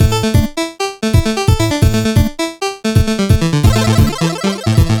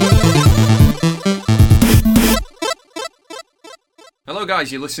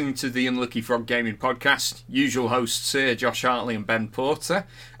guys, you're listening to the Unlucky Frog Gaming Podcast. Usual hosts here, Josh Hartley and Ben Porter.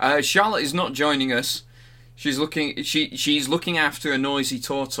 Charlotte is not joining us. She's looking after a noisy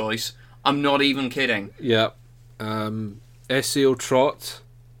tortoise. I'm not even kidding. Yeah. SEO Trot.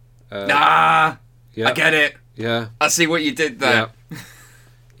 Yeah. I get it. Yeah. I see what you did there. Yeah.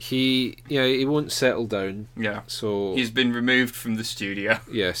 He won't settle down. Yeah. So he's been removed from the studio.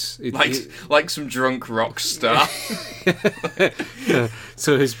 Yes. Like some drunk rock star.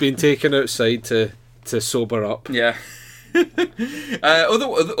 So he's been taken outside to sober up. Yeah.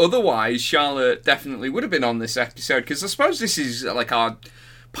 Otherwise, Charlotte definitely would have been on this episode, because I suppose this is like our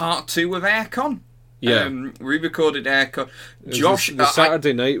part 2 of Aircon. Yeah. We recorded Aircon. Josh, the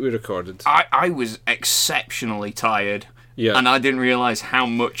Saturday night we recorded. I was exceptionally tired. Yeah. And I didn't realise how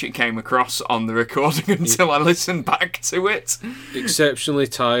much it came across on the recording until I listened back to it. Exceptionally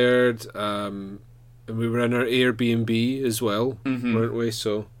tired. And we were in our Airbnb as well, weren't we?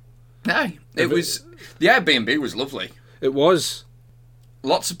 So. Aye. The Airbnb was lovely. It was.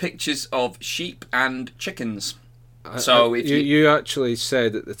 Lots of pictures of sheep and chickens. You actually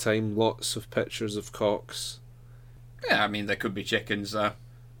said at the time lots of pictures of cocks. Yeah, I mean, there could be chickens there.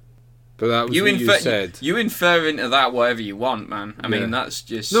 But that was what you said. You infer into that whatever you want, man. I mean, that's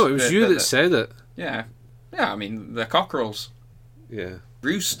just... No, it was you that said it. Yeah. Yeah, I mean, they're cockerels. Yeah.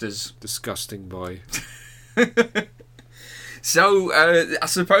 Roosters. Disgusting boy. So, I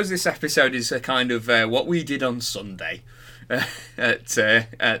suppose this episode is a kind of what we did on Sunday at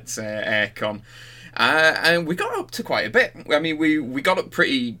Aircon. And we got up to quite a bit. I mean, we got up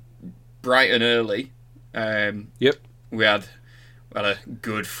pretty bright and early. Yep. We had a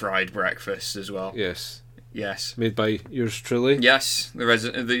good fried breakfast as well. Yes. Yes. Made by yours truly. Yes,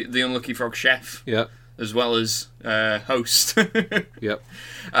 the Unlucky Frog chef. Yeah. As well as host. Yep.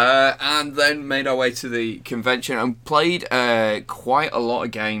 And then made our way to the convention and played quite a lot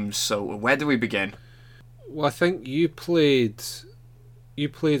of games. So where do we begin? Well, I think you played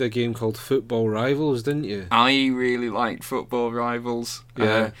a game called Football Rivals, didn't you? I really liked Football Rivals.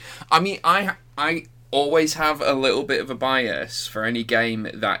 Yeah. I mean, I always have a little bit of a bias for any game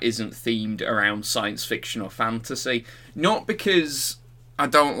that isn't themed around science fiction or fantasy. Not because I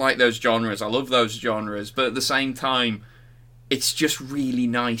don't like those genres, I love those genres, but at the same time, it's just really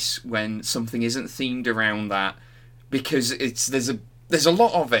nice when something isn't themed around that, because there's a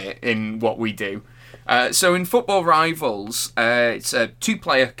lot of it in what we do. So in Football Rivals, it's a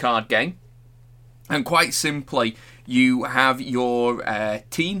 2-player card game, and quite simply, you have your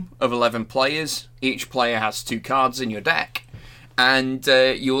team of 11 players. Each player has 2 cards in your deck, and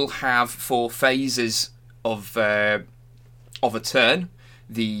you'll have 4 phases of a turn: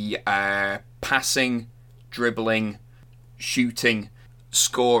 the passing, dribbling, shooting,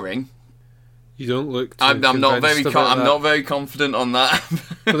 scoring. You don't look. I'm not very confident on that.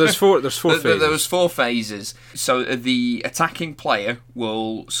 But there's four phases. There was 4 phases. So the attacking player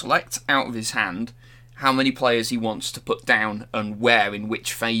will select out of his hand how many players he wants to put down and where in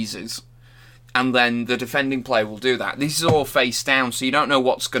which phases. And then the defending player will do that. This is all face down, so you don't know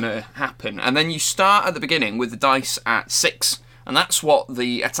what's going to happen. And then you start at the beginning with the dice at 6. And that's what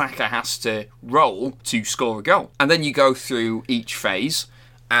the attacker has to roll to score a goal. And then you go through each phase.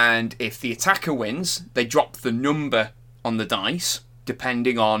 And if the attacker wins, they drop the number on the dice,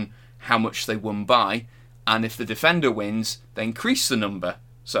 depending on how much they won by. And if the defender wins, they increase the number.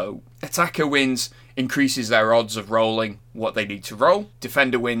 So attacker wins, increases their odds of rolling what they need to roll.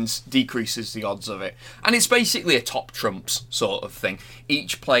 Defender wins, decreases the odds of it. And it's basically a top trumps sort of thing.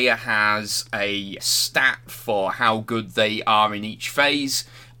 Each player has a stat for how good they are in each phase,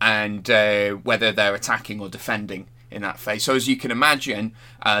 and whether they're attacking or defending in that phase. So as you can imagine,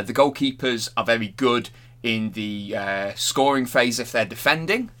 the goalkeepers are very good in the scoring phase if they're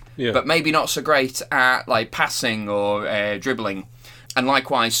defending, but maybe not so great at like passing or dribbling. And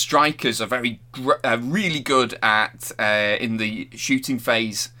likewise, strikers are really good at in the shooting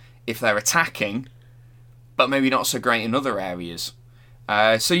phase if they're attacking, but maybe not so great in other areas.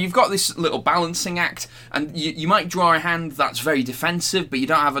 So you've got this little balancing act, and you might draw a hand that's very defensive, but you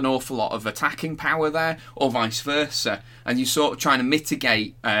don't have an awful lot of attacking power there, or vice versa. And you're sort of trying to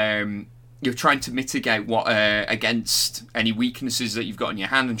mitigate. You're trying to mitigate what against any weaknesses that you've got in your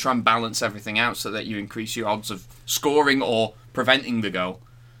hand, and try and balance everything out so that you increase your odds of scoring or preventing the goal.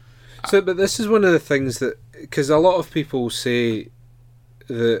 So, but this is one of the things that, because a lot of people say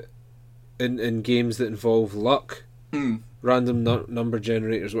that in games that involve luck, random number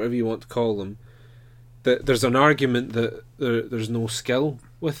generators, whatever you want to call them, that there's an argument that there's no skill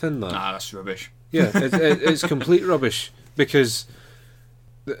within that. Nah, that's rubbish. Yeah, it's complete rubbish, because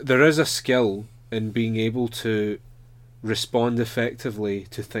there is a skill in being able to respond effectively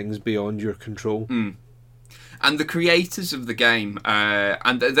to things beyond your control. And the creators of the game,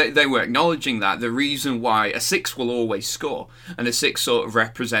 and they were acknowledging that the reason why a 6 will always score, and a 6 sort of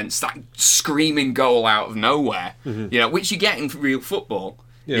represents that screaming goal out of nowhere, which you get in real football,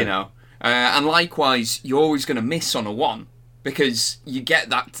 and likewise, you're always going to miss on a 1. Because you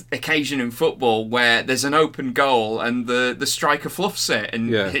get that occasion in football where there's an open goal and the striker fluffs it and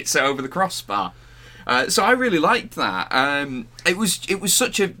hits it over the crossbar. So I really liked that. It was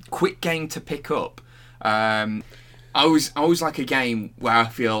such a quick game to pick up. I always like a game where I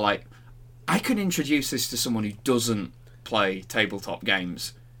feel like I could introduce this to someone who doesn't play tabletop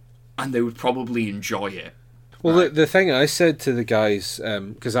games, and they would probably enjoy it. Well, the thing I said to the guys,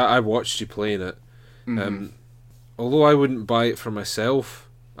 because I watched you playing it. Although I wouldn't buy it for myself,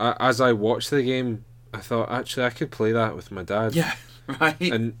 as I watched the game, I thought, actually, I could play that with my dad. Yeah, right.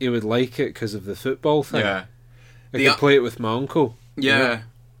 And he would like it because of the football thing. Yeah. I could play it with my uncle. Yeah.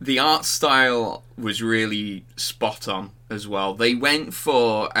 The art style was really spot on as well. They went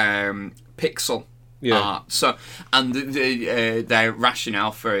for pixel art. So, and their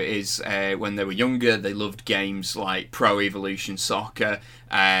rationale for it is when they were younger, they loved games like Pro Evolution Soccer,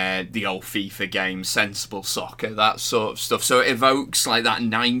 the old FIFA games, Sensible Soccer, that sort of stuff. So it evokes like that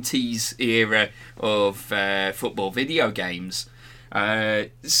 90s era of football video games. But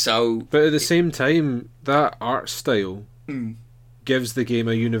at the same time, that art style gives the game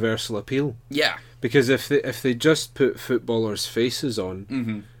a universal appeal. Yeah. Because if they just put footballers' faces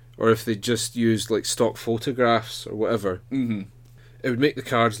on, or if they just used like stock photographs or whatever, it would make the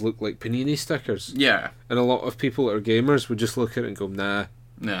cards look like Panini stickers. Yeah. And a lot of people that are gamers would just look at it and go, nah,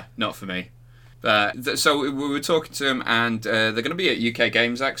 not for me. So we were talking to them, and they're going to be at UK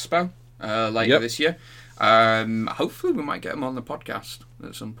Games Expo later this year. Hopefully we might get them on the podcast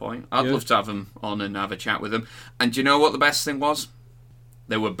at some point. I'd love to have them on and have a chat with them. And do you know what the best thing was?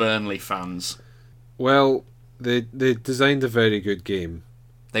 They were Burnley fans. Well, they designed a very good game.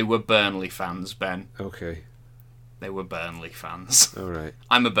 They were Burnley fans, Ben. Okay. They were Burnley fans. All right.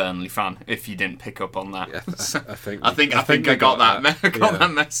 I'm a Burnley fan. If you didn't pick up on that, yeah, I think I got that. I got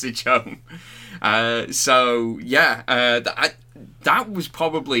that message home. That was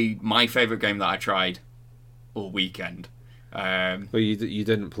probably my favourite game that I tried all weekend. Well, you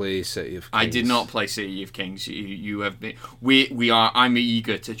didn't play City of Kings. I did not play City of Kings. You have been. We are. I'm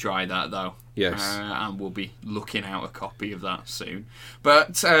eager to try that though. Yes. And we'll be looking out a copy of that soon.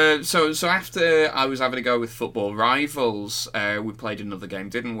 But so after I was having a go with Football Rivals, we played another game,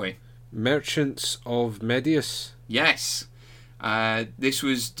 didn't we? Merchants of Medius. Yes. This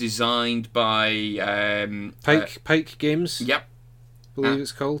was designed by Pike Games. Yep. I believe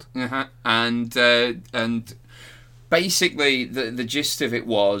it's called. And basically the gist of it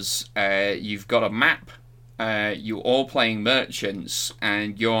was you've got a map. You're all playing merchants,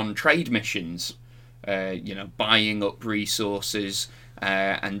 and you're on trade missions. Buying up resources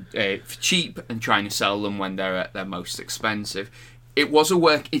and for cheap, and trying to sell them when they're at their most expensive. It's a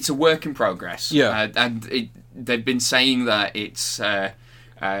work in progress. Yeah, they've been saying that it's been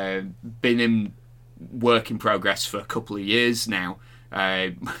in work in progress for a couple of years now.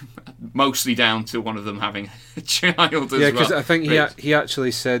 Mostly down to one of them having a child as well. Yeah, because I think he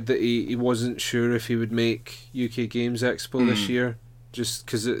actually said that he wasn't sure if he would make UK Games Expo this year, just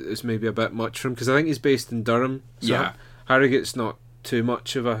because it's maybe a bit much for him, because I think he's based in Durham, so Harrogate's not too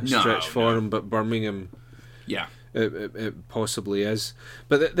much of a stretch for him, but Birmingham it possibly is.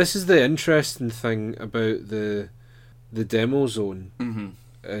 But this is the interesting thing about the demo zone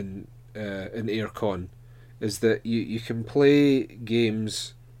in Aircon, is that you can play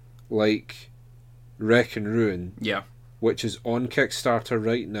games like Wreck and Ruin, which is on Kickstarter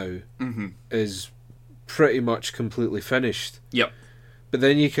right now, is pretty much completely finished. Yep. But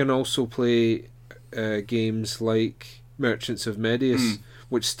then you can also play games like Merchants of Medius,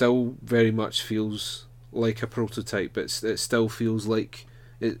 which still very much feels like a prototype, but it still feels like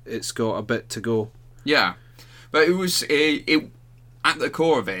it's got a bit to go. Yeah, but it was at the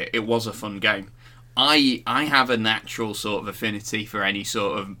core of it. It was a fun game. I have a natural sort of affinity for any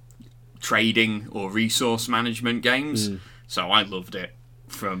sort of trading or resource management games, so I loved it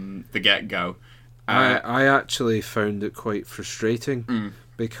from the get-go. I actually found it quite frustrating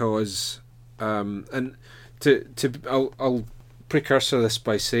because, and I'll precursor this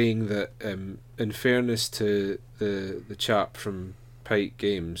by saying that, in fairness to the chap from Pike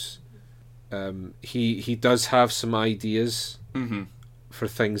Games, he does have some ideas for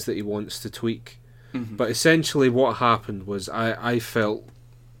things that he wants to tweak. But essentially what happened was I felt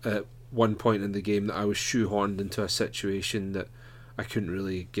at one point in the game that I was shoehorned into a situation that I couldn't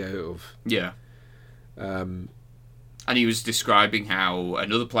really get out of. Yeah. And he was describing how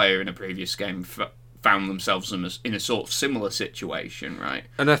another player in a previous game found themselves in a sort of similar situation, right?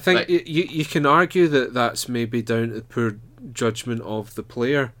 And I think you can argue that that's maybe down to the poor judgment of the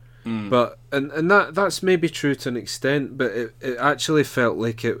player. But and that's maybe true to an extent, but it actually felt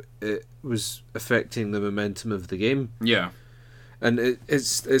like it was affecting the momentum of the game. Yeah. And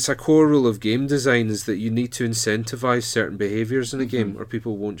it's a core rule of game design is that you need to incentivize certain behaviours in a game or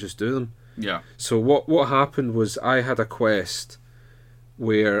people won't just do them. Yeah. So what happened was I had a quest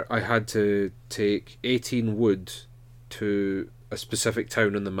where I had to take 18 wood to a specific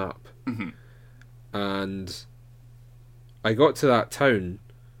town on the map. And I got to that town,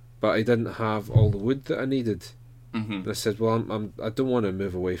 but I didn't have all the wood that I needed. And I said, well, I don't want to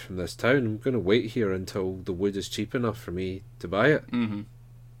move away from this town. I'm going to wait here until the wood is cheap enough for me to buy it,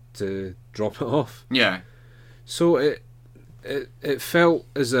 to drop it off. Yeah. So it felt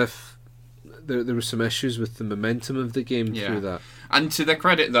as if there were some issues with the momentum of the game through that. And to their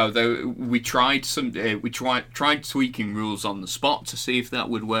credit, though, we tried tried tweaking rules on the spot to see if that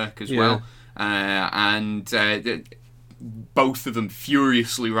would work as well. Both of them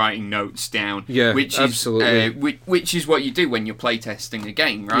furiously writing notes down. Yeah, which absolutely. Is which is what you do when you're playtesting a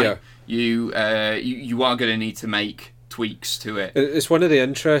game, right? Yeah. You are going to need to make tweaks to it. It's one of the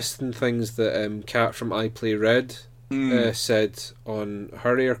interesting things that Kat from I Play Red said on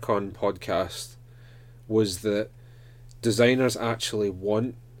her Aircon podcast was that designers actually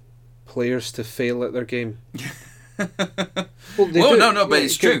want players to fail at their game. Well, but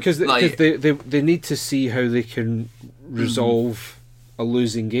it's true because they need to see how they can resolve a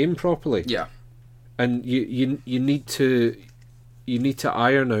losing game properly. Yeah, and you need to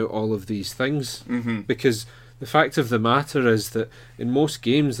iron out all of these things because the fact of the matter is that in most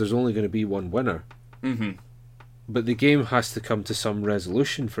games there's only going to be one winner, but the game has to come to some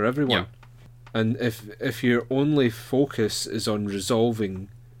resolution for everyone. And if your only focus is on resolving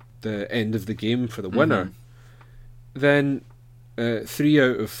the end of the game for the winner, then 3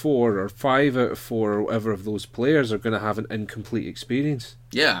 out of 4 or 5 out of 4 or whatever of those players are going to have an incomplete experience.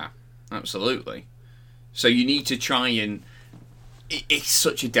 Yeah, absolutely. So you need to try and... It's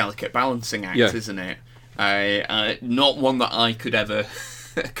such a delicate balancing act, isn't it? Not one that I could ever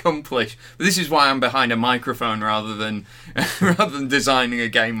accomplish. But this is why I'm behind a microphone rather than designing a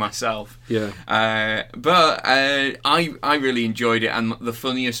game myself. Yeah. But I really enjoyed it, and the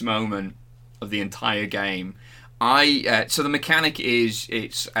funniest moment of the entire game... so the mechanic is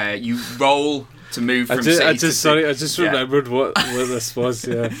you roll to move from city to city. I just remembered what this was.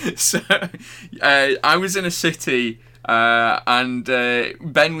 Yeah. So I was in a city and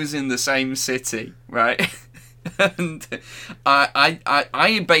Ben was in the same city, right? And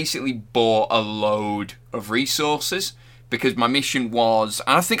I basically bought a load of resources because my mission was,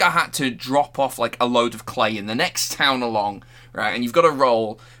 I think I had to drop off like a load of clay in the next town along, right? And you've got to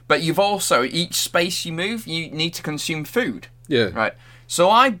roll. But you've also, each space you move, you need to consume food. Yeah. Right. So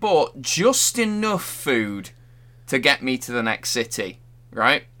I bought just enough food to get me to the next city.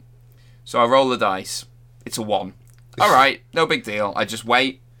 Right. So I roll the dice. It's a 1. All right. No big deal. I just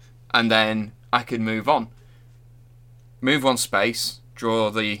wait. And then I can move on. Move 1 space. Draw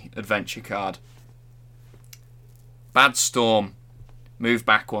the adventure card. Bad storm. Move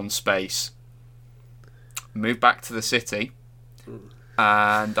back 1 space. Move back to the city.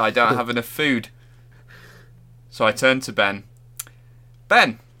 And I don't have enough food. So I turn to Ben.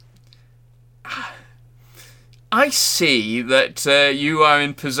 Ben, I see that you are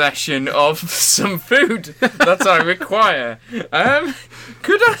in possession of some food that I require.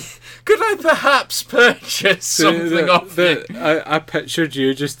 Could I perhaps purchase something off you? I pictured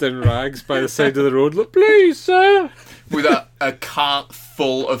you just in rags by the side of the road. Look, please, sir. With a cart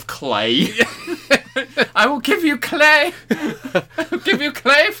full of clay. I will give you clay. I'll give you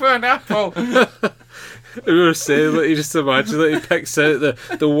clay for an apple. We were saying that you just imagine that he picks out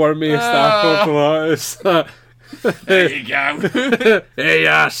the wormiest apple tomatoes. There you go.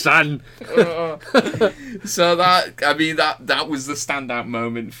 Hey, son. So that was the standout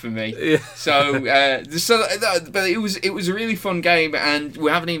moment for me. Yeah. But it was a really fun game, and we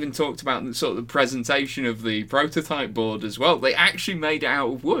haven't even talked about the sort of the presentation of the prototype board as well. They actually made it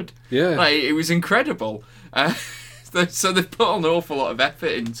out of wood. Yeah, like, it was incredible. So they've put an awful lot of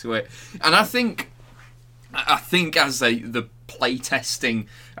effort into it, and I think as the playtesting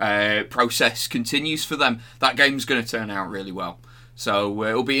process continues for them, that game's going to turn out really well. So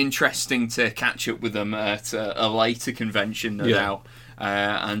it'll be interesting to catch up with them at a later convention, no doubt,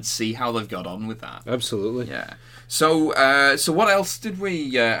 and see how they've got on with that. Absolutely. Yeah. So what else did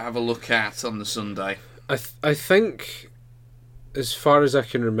we have a look at on the Sunday? I think, as far as I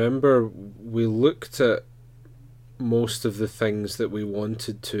can remember, we looked at most of the things that we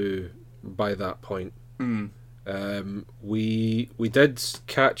wanted to by that point. We did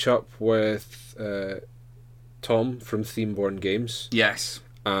catch up with Tom from Themeborn Games. Yes.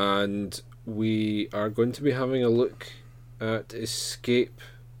 And we are going to be having a look at Escape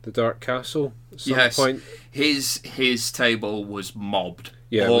the Dark Castle at some point. His table was mobbed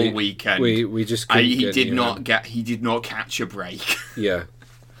all weekend. We just he did not catch a break. Yeah.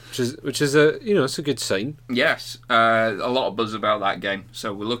 Which is a it's a good sign. Yes, a lot of buzz about that game,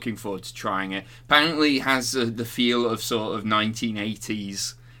 so we're looking forward to trying it. Apparently, it has the feel of sort of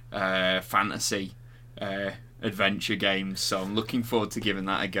 1980s fantasy adventure games, so I'm looking forward to giving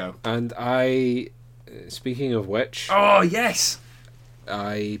that a go. And speaking of which, oh yes,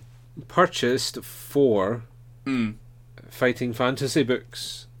 I purchased 4 fighting fantasy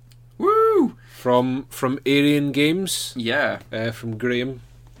books. Woo! From Arian Games. Yeah. From Graham.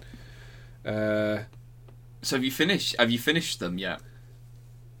 So have you finished them yet?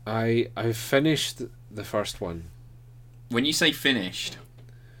 I've finished the first one. When you say finished,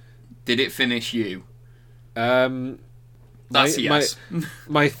 did it finish you? That's yes.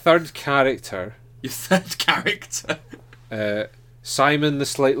 My third character. Your third character? Simon the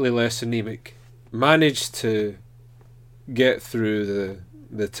slightly less anemic managed to get through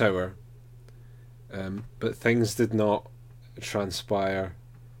the tower, but things did not transpire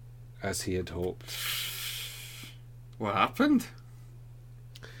as he had hoped. What happened?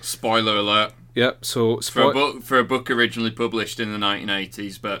 Spoiler alert. Yep, so for a book originally published in the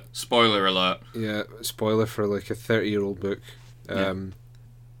 1980s, but spoiler alert. Yeah, spoiler for like a 30-year-old book.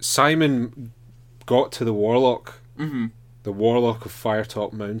 Simon got to the Warlock. Mm-hmm. The Warlock of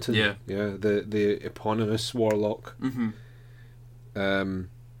Firetop Mountain. Yeah. Yeah, the eponymous Warlock. Mm-hmm.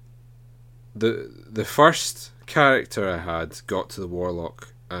 The first character I had got to the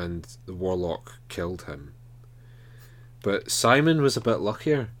Warlock, and the Warlock killed him. But Simon was a bit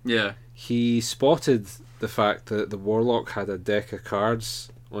luckier. Yeah. He spotted the fact that the Warlock had a deck of cards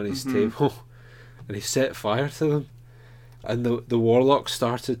on his table, and he set fire to them, and the Warlock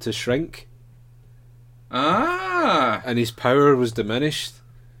started to shrink. Ah! And his power was diminished,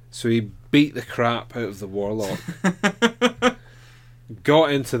 so he beat the crap out of the Warlock.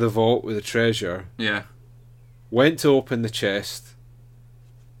 Got into the vault with the treasure. Yeah. Went to open the chest,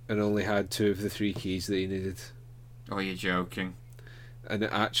 and only had 2 of the 3 keys that he needed. Oh, you're joking. And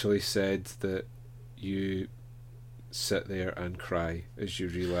it actually said that you sit there and cry as you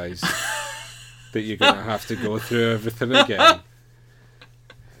realise that you're going to have to go through everything again.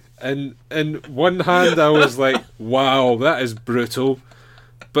 And in one hand I was like, wow, that is brutal.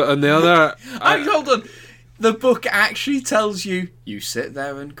 But on the other... Hold on. The book actually tells you sit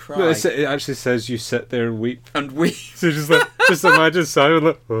there and cry. No, it actually says you sit there and weep. And weep. So just imagine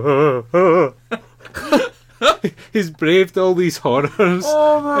Simon like... He's braved all these horrors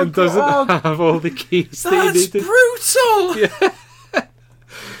and doesn't have all the keys that he needed. Brutal! Yeah.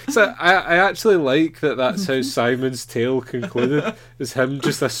 So I actually like that's how Simon's tale concluded, is him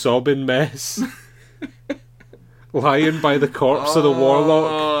just a sobbing mess lying by the corpse of the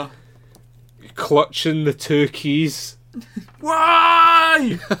Warlock, clutching the 2 keys.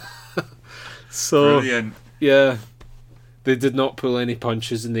 Why? So brilliant. Yeah, they did not pull any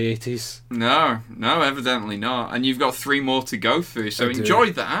punches in the 80s. No, evidently not. And you've got 3 more to go through, so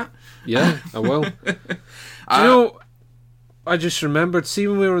enjoy that. Yeah, I will. Do you know, I just remembered, see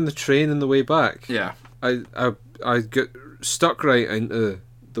when we were on the train on the way back? Yeah. I got stuck right into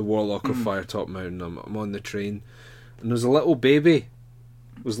the Warlock of Firetop Mountain. I'm on the train, and there's a little baby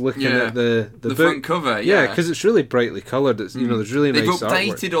was looking at the book. Front cover. Yeah, because it's really brightly coloured. It's there's really They've nice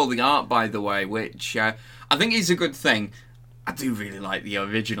artwork. updated all the art, by the way, which I think is a good thing. I do really like the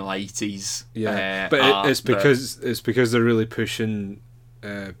original 80s. Yeah, but it's because they're really pushing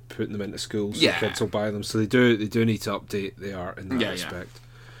putting them into schools so kids will buy them. So they do need to update the art in that respect.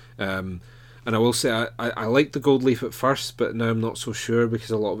 And I will say I liked the gold leaf at first, but now I'm not so sure because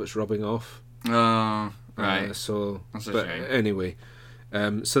a lot of it's rubbing off. Oh, right. That's a shame. Anyway,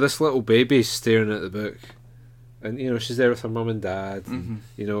 so this little baby's staring at the book, and she's there with her mum and dad, and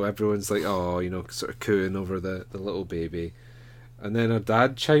everyone's like, sort of cooing over the little baby, and then her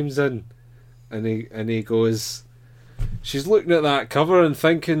dad chimes in, and he goes, she's looking at that cover and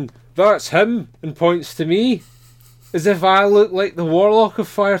thinking, that's him, and points to me, as if I look like the Warlock of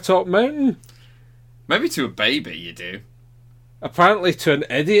Firetop Mountain. Maybe to a baby you do. Apparently to an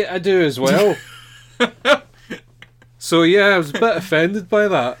idiot I do as well. So yeah, I was a bit offended by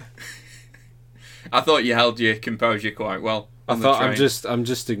that. I thought you held your composure quite well. I thought I'm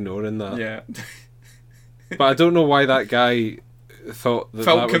just ignoring that. Yeah. But I don't know why that guy thought that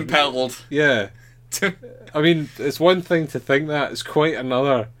felt compelled. Yeah. I mean, it's one thing to think that; it's quite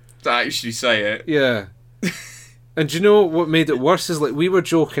another to actually say it. Yeah. And do you know what made it worse is, like, we were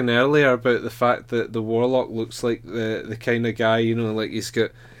joking earlier about the fact that the Warlock looks like the kind of guy, you know, like he's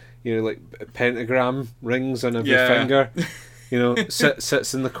got, you know, like pentagram rings on every finger, you know,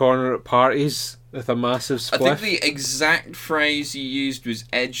 sits in the corner at parties with a massive spliff. I think the exact phrase you used was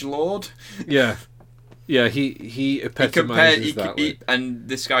edgelord. Yeah. Yeah, he epitomises that. And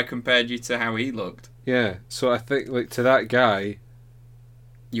this guy compared you to how he looked. Yeah, so I think, like, to that guy...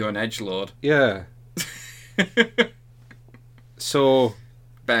 You're an edgelord. Yeah. So...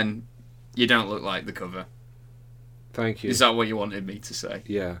 Ben, you don't look like the cover. Thank you. Is that what you wanted me to say?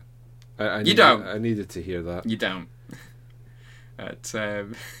 Yeah. I needed to hear that. You don't. So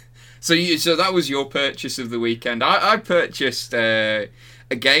that was your purchase of the weekend. I purchased a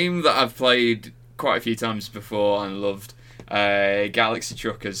game that I've played quite a few times before and loved, Galaxy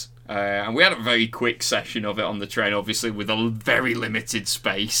Truckers. And we had a very quick session of it on the train, obviously, with a very limited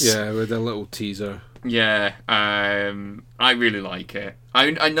space. Yeah, with a little teaser. Yeah, I really like it.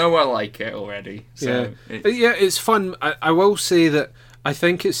 I know I like it already. So yeah, it's fun. I will say that I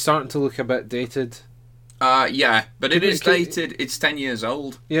think it's starting to look a bit dated. Yeah, but it is dated. It's 10 years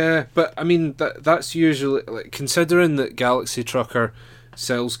old. Yeah, but I mean that's usually, like, considering that Galaxy Trucker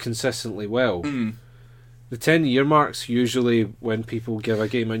sells consistently well. The 10-year mark's usually when people give a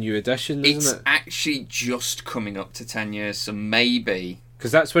game a new edition, isn't it? It's actually just coming up to 10 years, so maybe.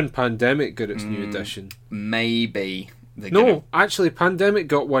 Because that's when Pandemic got its new edition. Maybe. Actually, Pandemic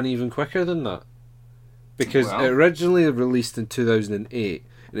got one even quicker than that. Because it originally released in 2008,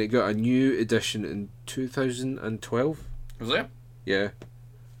 and it got a new edition in 2012. Was it? Yeah.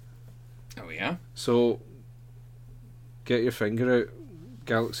 Oh, yeah? So, get your finger out,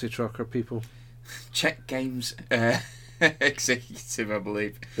 Galaxy Trucker people. Check Games Executive, I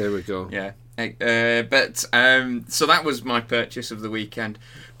believe. There we go. Yeah. So that was my purchase of the weekend.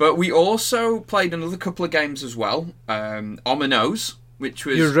 But we also played another couple of games as well. Ominos, which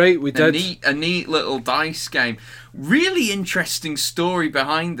was You're right, we did. A neat little dice game. Really interesting story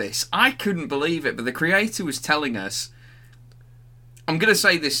behind this. I couldn't believe it, but the creator was telling us... I'm going to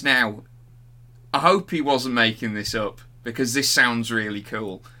say this now. I hope he wasn't making this up, because this sounds really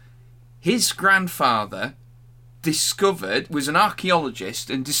cool. His grandfather was an archaeologist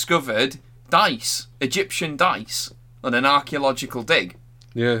and discovered dice, Egyptian dice, on an archaeological dig.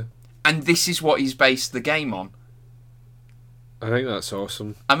 Yeah. And this is what he's based the game on. I think that's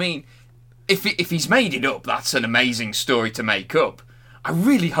awesome. I mean, if he's made it up, that's an amazing story to make up. I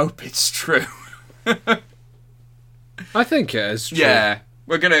really hope it's true. I think it is true. Yeah.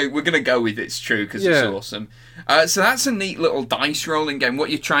 We're gonna go with it's true because it's awesome. So that's a neat little dice rolling game. What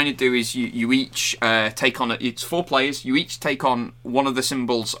you're trying to do is you each take on it's 4 players. You each take on one of the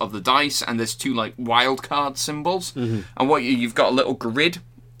symbols of the dice, and there's 2 like wild card symbols. Mm-hmm. And you've got a little grid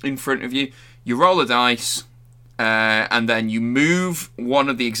in front of you. You roll a dice, and then you move one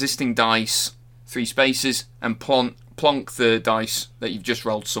of the existing dice 3 spaces and plonk the dice that you've just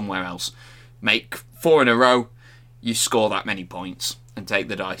rolled somewhere else. Make 4 in a row. You score that many points and take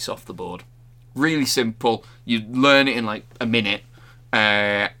the dice off the board. Really simple. You learn it in like a minute,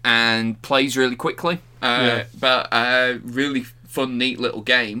 and plays really quickly. But really fun, neat little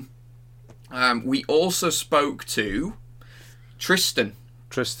game. We also spoke to Tristan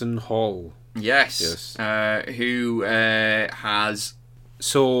Hall. Yes. Who has...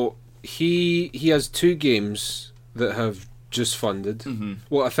 So he has 2 games that have just funded. Mm-hmm.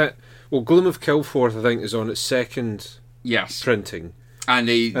 Well, Gloom of Kilforth, I think, is on its 2nd printing. And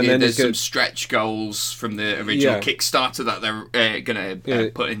there's some stretch goals from the original Kickstarter that they're going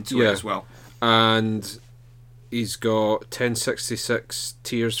to put into it as well. And he's got 1066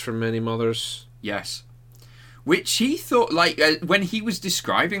 Tears from Many Mothers. Yes. Which he thought, like, when he was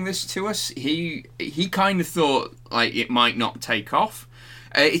describing this to us, he kind of thought, like, it might not take off.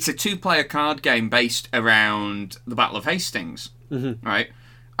 It's a 2-player card game based around the Battle of Hastings, right?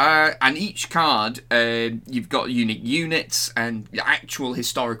 And each card, you've got unique units and actual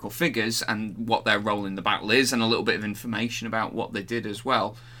historical figures and what their role in the battle is, and a little bit of information about what they did as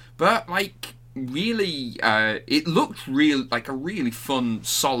well. But, like, really, it looked like a really fun,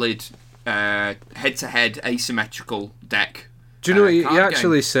 solid, head-to-head asymmetrical deck. Do you know, he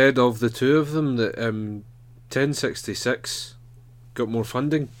actually said of the 2 of them that 1066 got more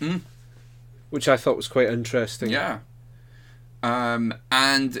funding, which I thought was quite interesting. Yeah.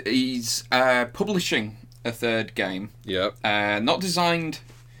 And he's publishing a 3rd game. Yep. Not designed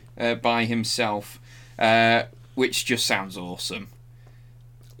by himself, which just sounds awesome.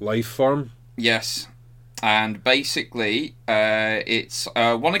 Lifeform? Yes. And basically, it's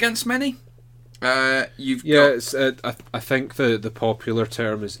one against many. You've Yeah, got... it's, I think the popular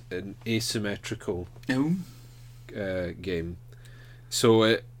term is an asymmetrical Oh. game. So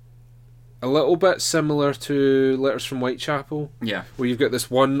a little bit similar to Letters from Whitechapel, Yeah. where you've got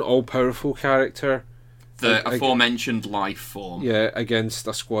this one all-powerful character. The aforementioned life form. Yeah, against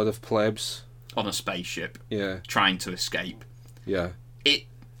a squad of plebs. On a spaceship. Yeah. Trying to escape. Yeah.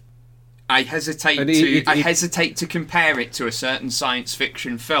 I hesitate I hesitate to compare it to a certain science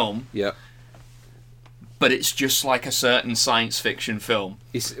fiction film. Yeah. But it's just like a certain science fiction film.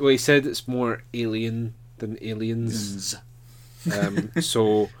 He said it's more alien than aliens.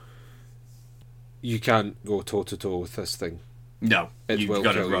 So you can't go toe to toe with this thing. No, you've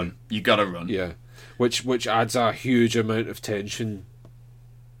got to run. You got to run. Yeah, which adds a huge amount of tension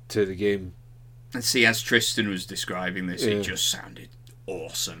to the game. And see, as Tristan was describing this, it just sounded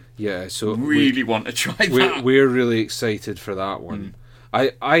awesome. Yeah, so really want to try that. We're really excited for that one.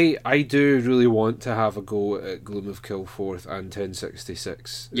 I do really want to have a go at Gloom of Kilforth and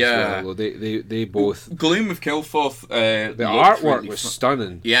 1066. Yeah, well. They both. Gloom of Kilforth. The artwork really was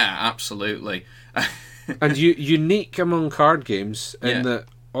stunning. Yeah, absolutely. And unique among card games in that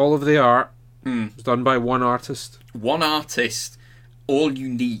all of the art was done by one artist. One artist, all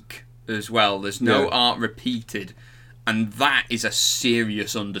unique as well. There's no art repeated, and that is a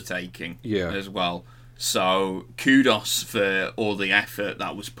serious undertaking as well. So kudos for all the effort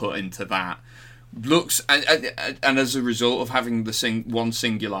that was put into that. Looks and as a result of having the one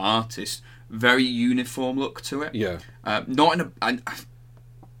singular artist, very uniform look to it. Yeah, not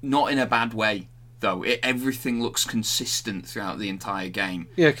in a bad way though. Everything looks consistent throughout the entire game.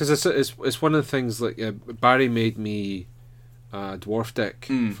 Yeah, because it's one of the things like Barry made me a dwarf deck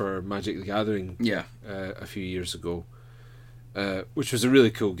for Magic the Gathering. Yeah, a few years ago, which was a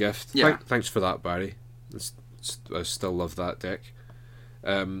really cool gift. Yeah, thanks for that, Barry. I still love that deck.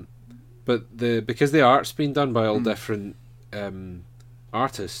 But because the art's been done by all different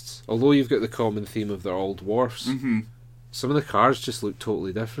artists, although you've got the common theme of they're all dwarfs, some of the cards just look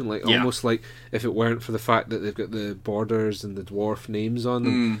totally different. Like almost like if it weren't for the fact that they've got the borders and the dwarf names on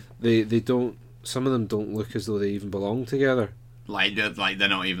them, they don't. Some of them don't look as though they even belong together. Like they're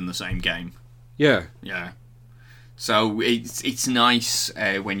not even the same game. Yeah. Yeah. So it's nice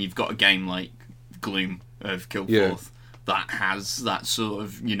when you've got a game like Gloom of Kilforth that has that sort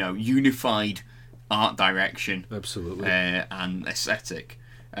of unified art direction, absolutely, and aesthetic,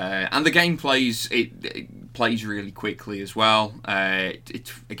 and the game plays it plays really quickly as well.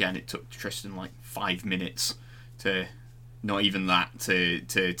 It took Tristan like 5 minutes to. Not even that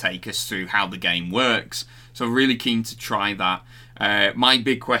to take us through how the game works. So really keen to try that. My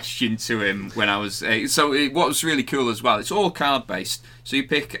big question to him when I was... what was really cool as well, it's all card based. So you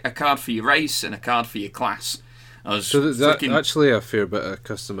pick a card for your race and a card for your class. So that's actually a fair bit of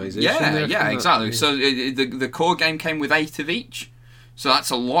customization. Yeah, exactly. So the core game came with 8 of each. So that's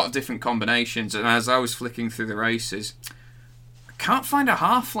a lot of different combinations. And as I was flicking through the races, I can't find a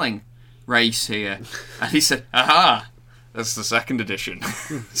halfling race here. And he said, aha! That's the second edition.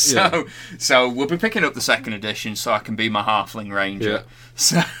 So we'll be picking up the second edition so I can be my halfling ranger. Yeah.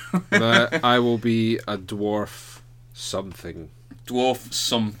 So I will be a dwarf something. Dwarf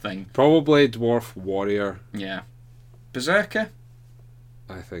something. Probably dwarf warrior. Yeah. Berserker?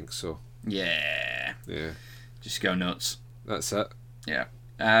 I think so. Yeah. Yeah. Just go nuts. That's it. Yeah.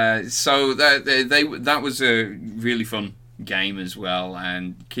 So that was a really fun game as well,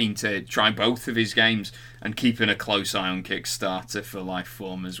 and keen to try both of his games and keeping a close eye on Kickstarter for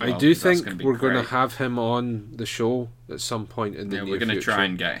Lifeform as well. I do think we're going to have him on the show at some point in the near future. We're going to try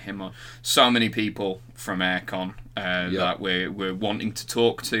and get him on. So many people from Aircon that we're wanting to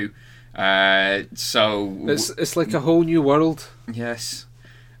talk to. So it's like a whole new world. Yes.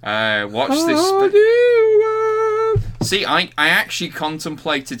 Watch this. See, I actually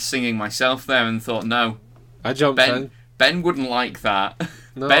contemplated singing myself there and thought, no. I jumped in. Ben wouldn't like that.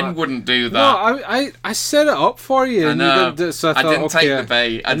 No, Ben wouldn't do that. No, I set it up for you. I know. You didn't, so I didn't thought, take the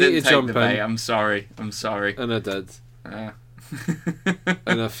bait. I didn't take the bait. In. I'm sorry. And I did. And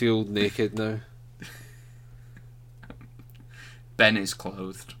I feel naked now. Ben is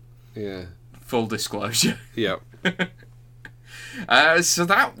clothed. Yeah. Full disclosure. Yep. So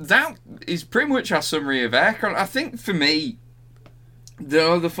that is pretty much our summary of Aircon. I think for me,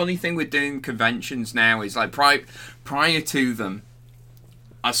 the funny thing with doing conventions now is like prior to them,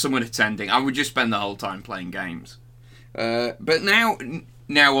 as someone attending, I would just spend the whole time playing games. But now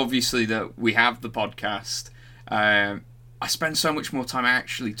obviously that we have the podcast, I spend so much more time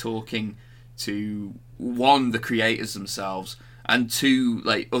actually talking to one, the creators themselves, and two,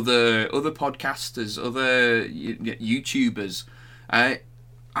 like other podcasters, other YouTubers.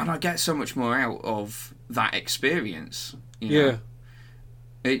 And I get so much more out of that experience. You know? Yeah.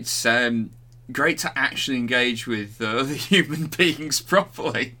 It's great to actually engage with other human beings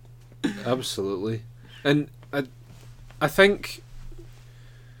properly. Absolutely. And I think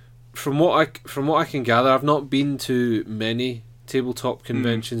from what I can gather, I've not been to many tabletop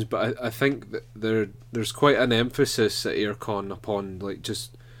conventions, but I think that there's quite an emphasis at Aircon upon like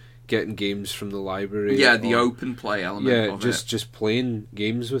just getting games from the library. Yeah, the open play element. Yeah, of just playing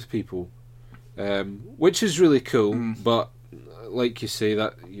games with people, which is really cool. But like you say,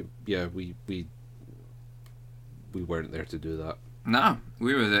 we weren't there to do that. No,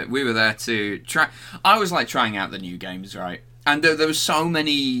 we were there to try. I was like trying out the new games, right? And there were so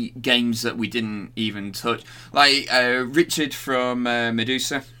many games that we didn't even touch. Like Richard from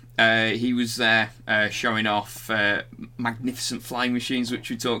Medusa, he was there showing off magnificent flying machines, which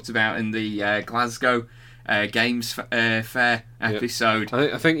we talked about in the Glasgow Games Fair episode.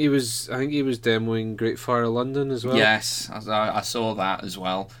 I think he was demoing Great Fire London as well. Yes, I saw that as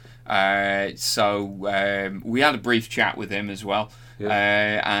well. So we had a brief chat with him as well,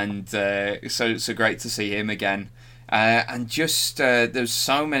 and so great to see him again. And just there's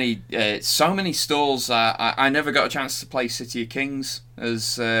so many stalls. I never got a chance to play City of Kings,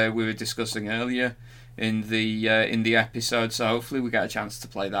 as we were discussing earlier in the episode. So hopefully we get a chance to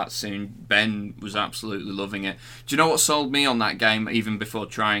play that soon. Ben was absolutely loving it. Do you know what sold me on that game even before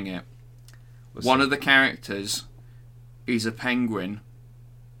trying it? One of the characters is a penguin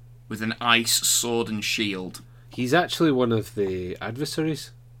with an ice sword and shield. He's actually one of the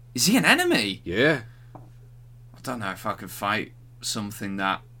adversaries. Is he an enemy? Yeah. I don't know if I could fight something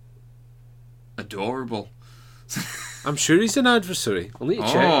that adorable. I'm sure he's an adversary. I'll need to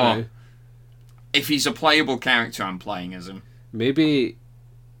check now. If he's a playable character, I'm playing as him. Maybe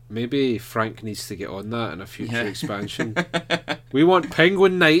Frank needs to get on that in a future expansion. We want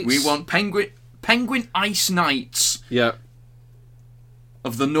Penguin Knights. We want Penguin Ice Knights. Yeah.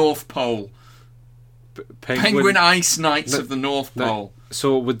 Of the North Pole. Penguin Ice Knights of the North Pole.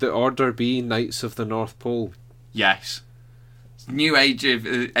 So would the order be Knights of the North Pole? Yes. New Age of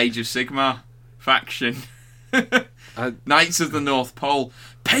Sigmar faction. Knights of the North Pole.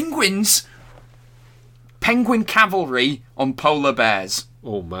 Penguins. Penguin cavalry on polar bears.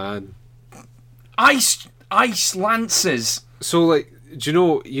 Oh man. Ice lancers. So like, do you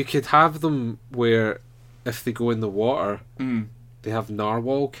know you could have them where if they go in the water, they have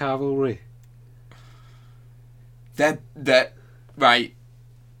narwhal cavalry. They're right.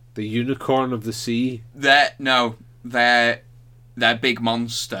 The unicorn of the sea. They're big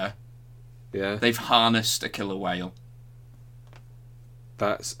monster. Yeah. They've harnessed a killer whale.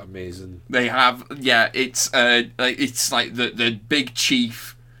 That's amazing. They have, it's like the big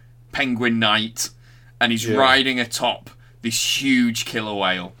chief penguin knight, and he's riding atop this huge killer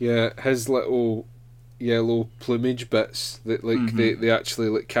whale. Yeah, his little yellow plumage bits that they actually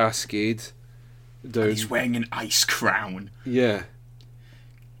like cascade down. And he's wearing an ice crown. Yeah.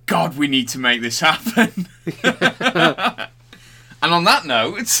 God, we need to make this happen. And on that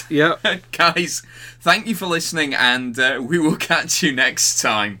note, guys, thank you for listening, and we will catch you next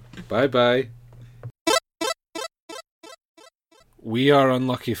time. Bye-bye. We are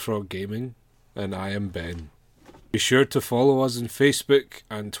Unlucky Frog Gaming, and I am Ben. Be sure to follow us on Facebook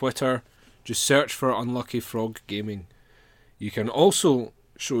and Twitter. Just search for Unlucky Frog Gaming. You can also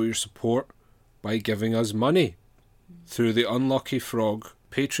show your support by giving us money through the Unlucky Frog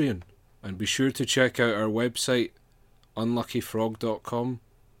Patreon. And be sure to check out our website, unluckyfrog.com,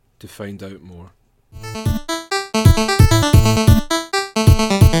 to find out more.